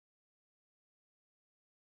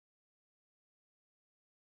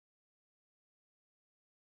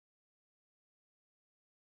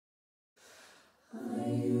I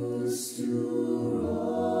used to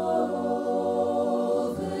roll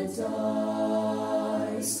the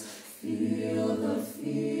dice, feel the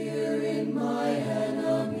fear in my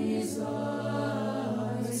enemy's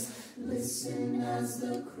eyes, listen as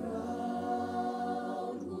the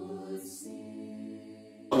crowd would sing.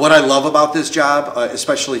 What I love about this job,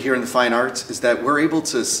 especially here in the fine arts, is that we're able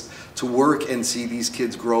to work and see these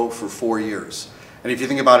kids grow for 4 years. And if you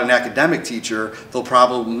think about an academic teacher,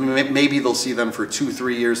 maybe they'll see them for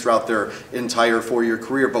 2-3 years throughout their entire 4-year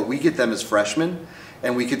career, but we get them as freshmen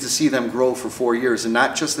and we get to see them grow for 4 years, and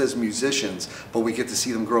not just as musicians, but we get to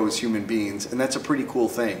see them grow as human beings, and that's a pretty cool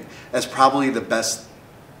thing. That's probably the best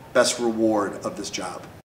reward of this job.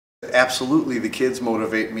 Absolutely, the kids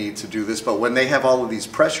motivate me to do this, but when they have all of these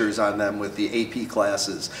pressures on them with the AP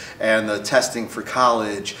classes and the testing for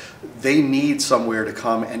college, they need somewhere to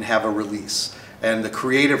come and have a release. And the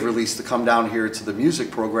creative release to come down here to the music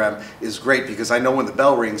program is great, because I know when the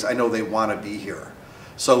bell rings, I know they want to be here.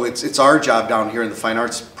 So it's our job down here in the fine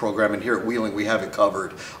arts program, and here at Wheeling we have it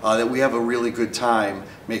covered, that we have a really good time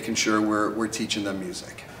making sure we're teaching them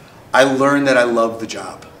music. I learned that I love the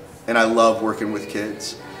job, and I love working with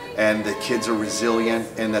kids, and the kids are resilient,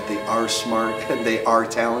 and that they are smart, and they are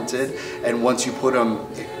talented, and once you put them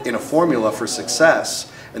in a formula for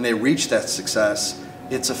success and they reach that success,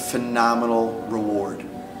 it's a phenomenal reward.